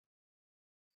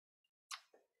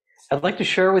I'd like to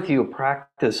share with you a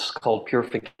practice called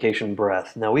purification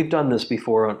breath. Now, we've done this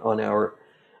before on our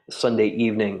Sunday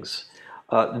evenings.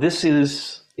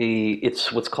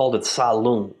 It's what's called a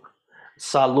Tsa-Lung.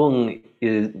 Tsa-Lung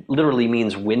literally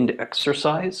means wind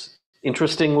exercise.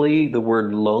 Interestingly, the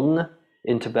word lung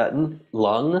in Tibetan,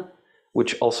 lung,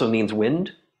 which also means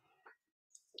wind.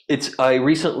 I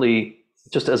recently,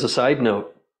 just as a side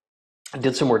note,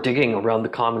 did some more digging around the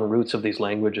common roots of these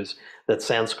languages, that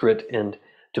Sanskrit and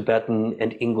Tibetan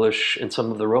and English and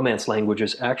some of the Romance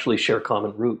languages actually share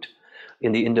common root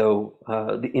in the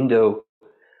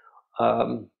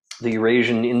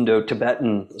Eurasian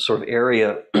Indo-Tibetan sort of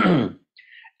area.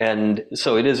 And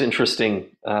so it is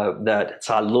interesting that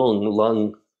Tsa-Lung,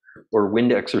 lung, or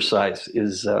wind exercise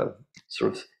is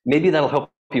sort of, maybe that'll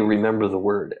help you remember the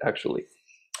word, actually.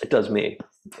 It does me.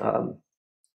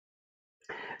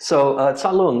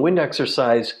 Tsa-Lung, wind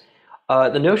exercise,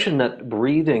 the notion that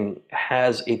breathing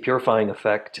has a purifying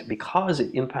effect because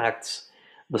it impacts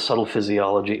the subtle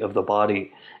physiology of the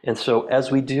body. And so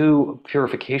as we do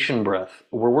purification breath,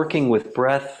 we're working with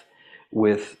breath,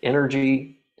 with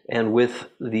energy, and with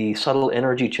the subtle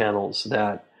energy channels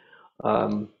that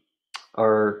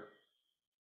are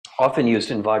often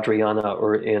used in Vajrayana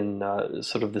or in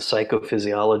sort of the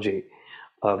psychophysiology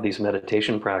of these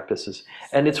meditation practices.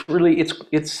 And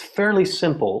it's fairly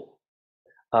simple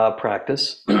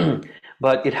practice,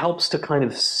 but it helps to kind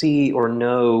of see or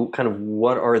know kind of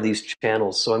what are these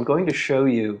channels. So I'm going to show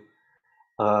you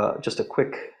just a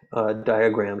quick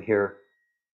diagram here.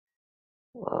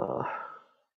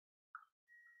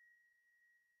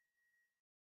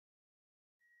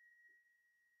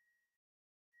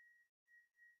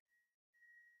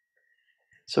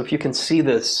 So if you can see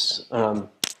this,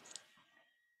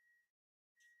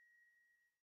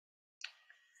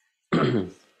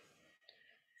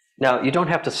 now you don't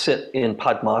have to sit in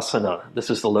Padmasana. This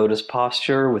is the lotus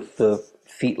posture with the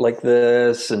feet like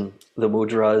this and the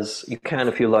mudras. You can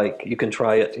if you like. You can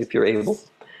try it if you're able.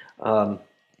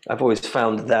 I've always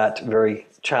found that very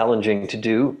challenging to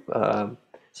do.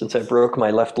 Since I broke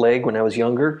my left leg when I was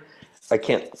younger, I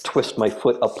can't twist my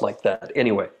foot up like that.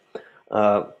 Anyway,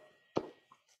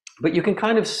 but you can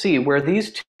kind of see where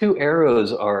these two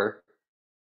arrows are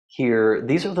here.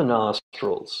 These are the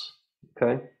nostrils,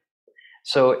 okay?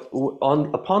 So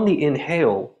upon the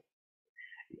inhale,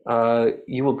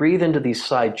 you will breathe into these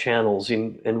side channels,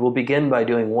 and we'll begin by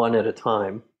doing one at a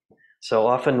time. So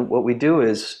often what we do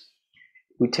is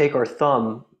we take our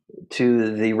thumb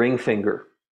to the ring finger,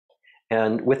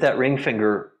 and with that ring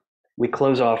finger, we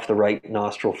close off the right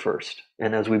nostril first.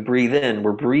 And as we breathe in,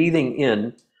 we're breathing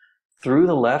in through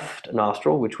the left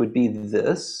nostril, which would be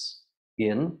this,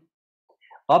 in,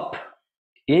 up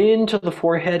into the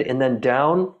forehead, and then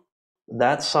down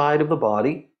that side of the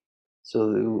body.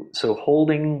 So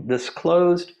holding this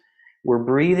closed, we're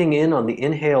breathing in on the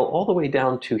inhale all the way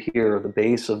down to here, the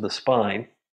base of the spine.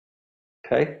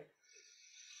 Okay?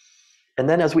 And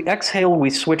then as we exhale, we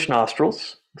switch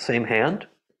nostrils, same hand,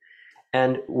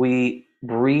 and we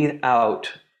breathe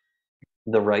out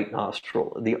the right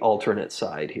nostril, the alternate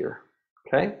side here.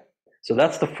 Okay? So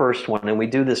that's the first one. And we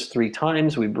do this 3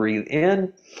 times. We breathe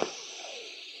in,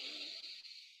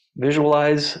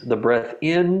 visualize the breath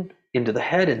in, into the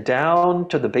head and down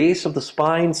to the base of the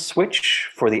spine. Switch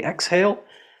for the exhale.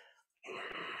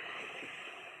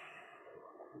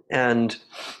 And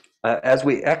as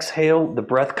we exhale, the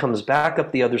breath comes back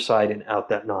up the other side and out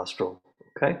that nostril.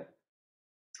 Okay?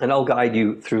 And I'll guide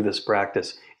you through this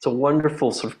practice. It's a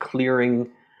wonderful sort of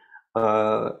clearing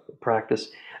practice.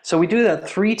 So we do that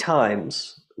 3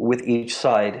 times with each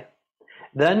side.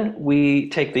 Then we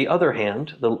take the other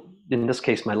hand, in this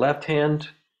case my left hand,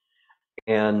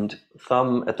 and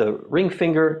thumb at the ring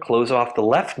finger, close off the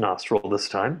left nostril this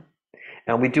time.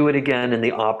 And we do it again in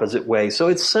the opposite way. So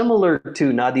it's similar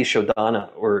to Nadi Shodhana,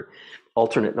 or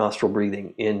alternate nostril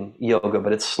breathing in yoga,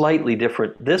 but it's slightly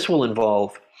different. This will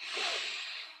involve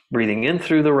breathing in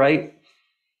through the right,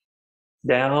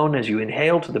 down as you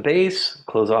inhale to the base,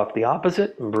 close off the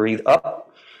opposite, and breathe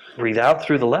up, breathe out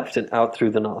through the left and out through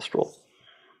the nostril.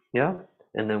 Yeah?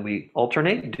 And then we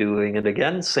alternate, doing it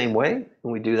again, same way,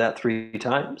 and we do that 3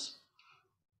 times.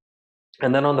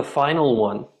 And then on the final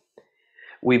one,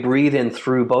 we breathe in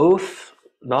through both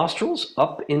nostrils,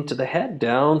 up into the head,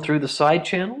 down through the side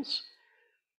channels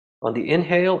on the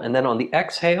inhale, and then on the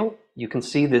exhale, you can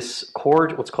see this core,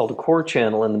 what's called a core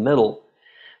channel in the middle.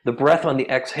 The breath on the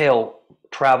exhale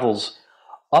travels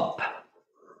up,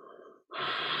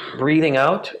 breathing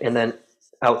out, and then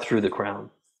out through the crown.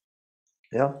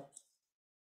 Yeah?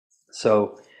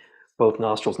 So both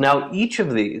nostrils. Now, each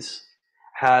of these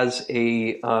has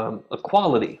a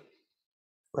quality.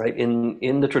 right?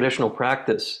 In the traditional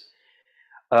practice,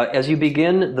 as you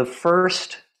begin the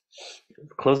first,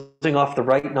 closing off the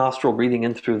right nostril, breathing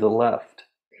in through the left.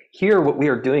 Here, what we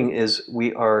are doing is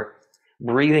we are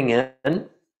breathing in,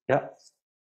 yeah,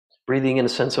 breathing in a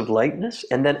sense of lightness.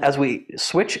 And then as we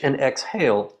switch and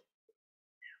exhale,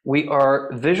 we are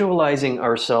visualizing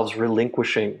ourselves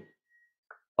relinquishing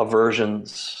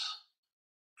aversions,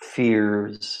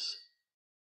 fears,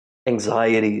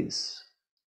 anxieties,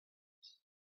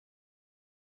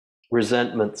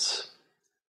 resentments,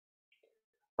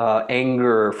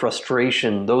 anger,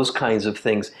 frustration, those kinds of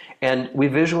things. And we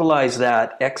visualize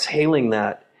that, exhaling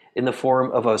that in the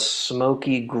form of a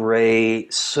smoky gray,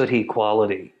 sooty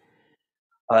quality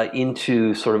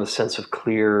into sort of a sense of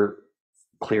clear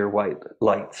white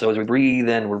light. So as we breathe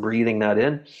in, we're breathing that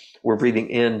in. We're breathing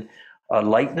in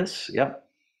lightness. Yep.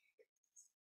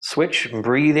 Switch,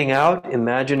 breathing out,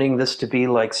 imagining this to be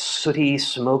like sooty,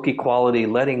 smoky quality,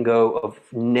 letting go of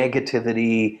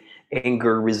negativity,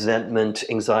 anger, resentment,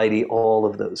 anxiety, all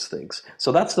of those things.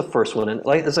 So that's the first one. And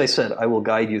like as I said, I will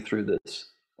guide you through this.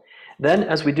 Then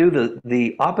as we do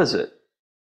the opposite,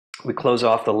 we close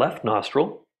off the left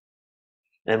nostril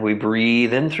and we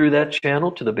breathe in through that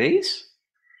channel to the base.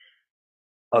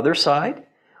 Other side,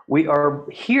 we are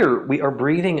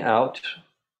breathing out,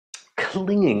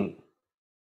 clinging,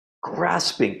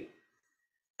 grasping,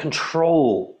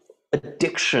 control,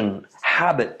 addiction,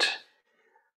 habit,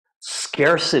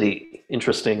 scarcity,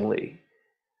 interestingly,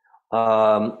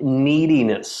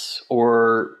 neediness,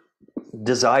 or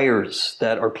desires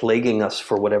that are plaguing us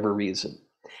for whatever reason.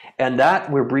 And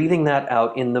that we're breathing that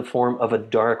out in the form of a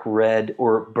dark red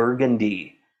or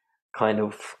burgundy kind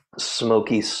of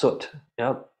smoky soot,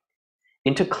 yeah,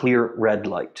 into clear red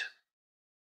light.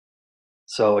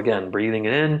 So again, breathing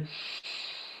it in,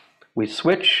 we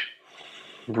switch,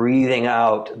 breathing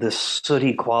out this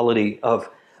sooty quality of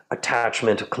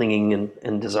attachment, of clinging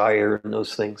and desire and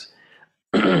those things.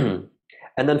 And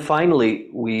then finally,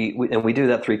 we do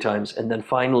that 3 times. And then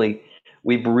finally,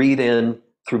 we breathe in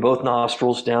through both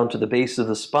nostrils down to the base of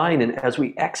the spine. And as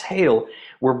we exhale,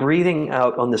 we're breathing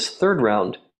out on this third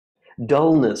round,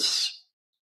 dullness,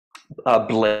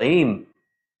 blame,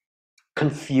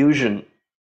 confusion,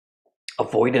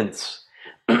 avoidance,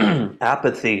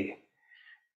 apathy,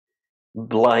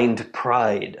 blind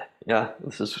pride. Yeah,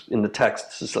 this is in the text.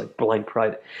 This is like blind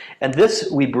pride. And this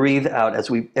we breathe out as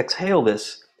we exhale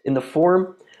this in the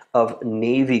form of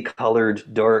navy colored,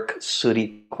 dark,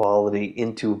 sooty quality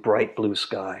into bright blue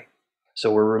sky.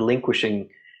 So we're relinquishing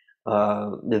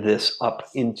this up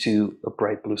into a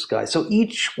bright blue sky. So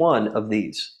each one of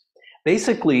these,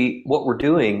 basically what we're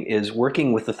doing is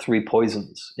working with the 3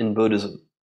 poisons in Buddhism,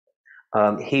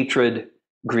 hatred,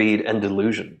 greed, and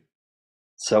delusion.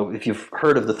 So if you've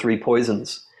heard of the 3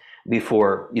 poisons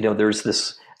before, you know, there's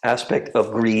this aspect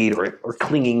of greed or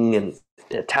clinging and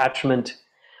attachment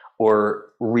or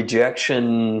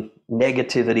rejection,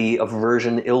 negativity,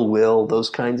 aversion, ill will, those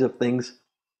kinds of things.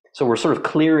 So we're sort of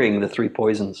clearing the 3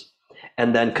 poisons.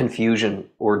 And then confusion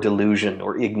or delusion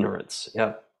or ignorance.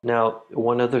 Yeah. Now,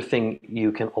 one other thing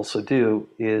you can also do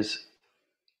is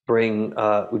bring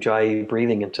Ujjayi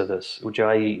breathing into this.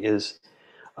 Ujjayi is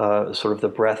sort of the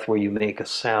breath where you make a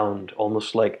sound,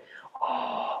 almost like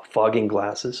fogging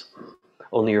glasses,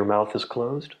 only your mouth is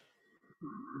closed.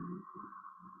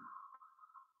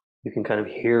 You can kind of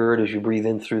hear it as you breathe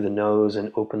in through the nose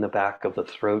and open the back of the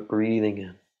throat, breathing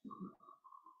in.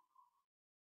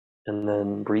 And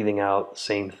then breathing out,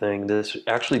 same thing. This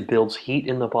actually builds heat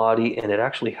in the body and it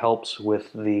actually helps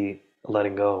with the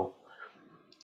letting go.